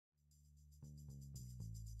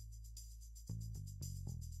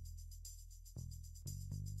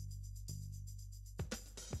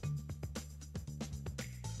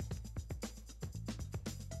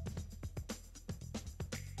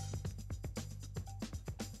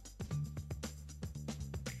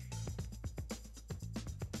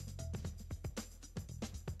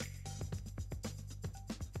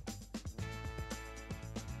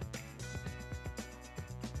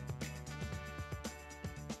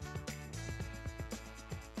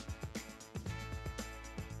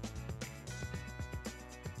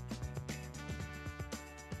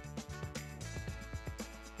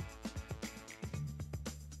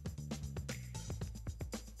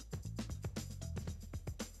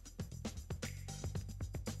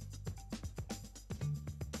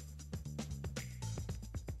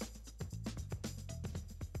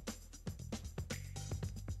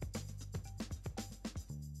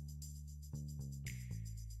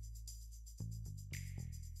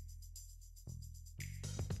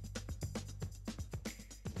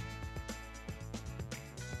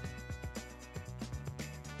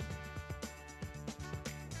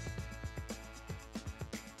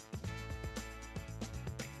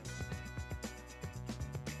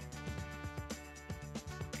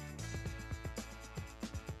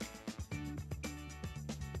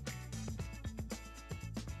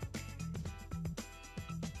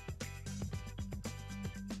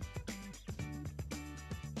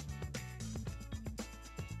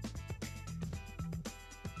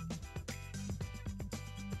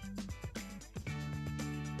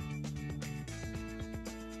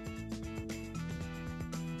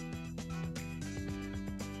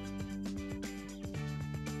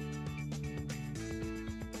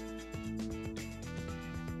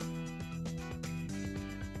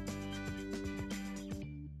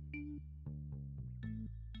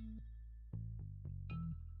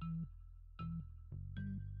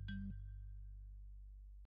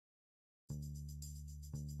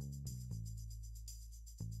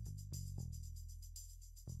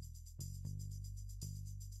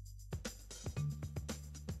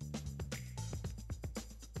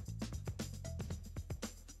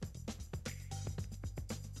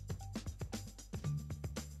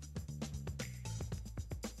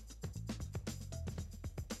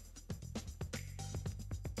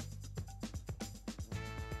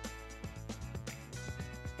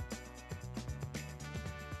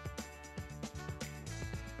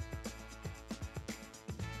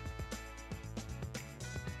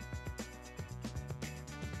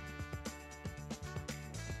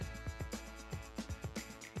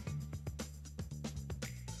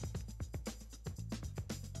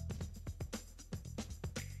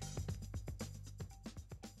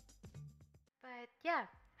yeah,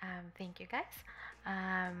 thank you guys.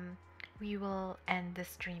 We will end the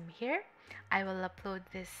stream here. I will upload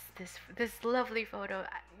this lovely photo.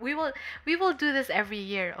 We will do this every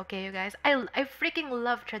year, okay, you guys. I freaking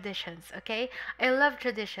love traditions, okay? I love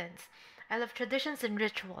traditions. I love traditions and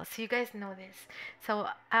rituals. So you guys know this. So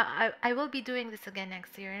I will be doing this again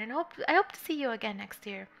next year, and I hope to see you again next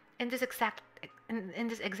year in this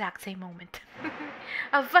exact same moment.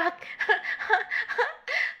 Oh fuck.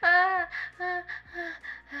 Ah, ah,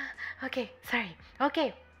 okay, sorry.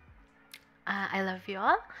 Okay. I love you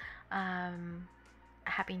all. Um,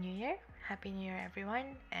 Happy New Year. Happy New Year,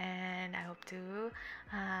 everyone. And I hope to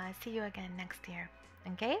see you again next year.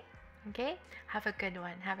 Okay? Okay? Have a good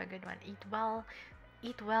one. Have a good one. Eat well.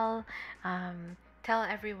 Eat well. Tell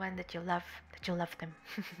everyone that you love them.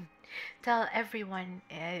 Tell everyone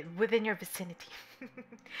within your vicinity.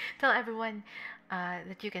 Tell everyone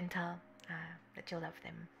that you can tell that you love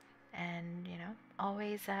them. And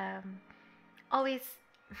always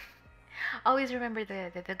always remember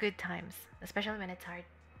the good times, especially when it's hard.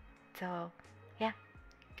 So yeah,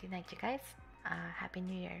 good night, you guys. Happy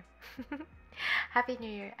New Year. Happy New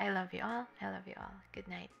Year. I love you all. I love you all. Good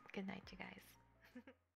night. Good night, you guys.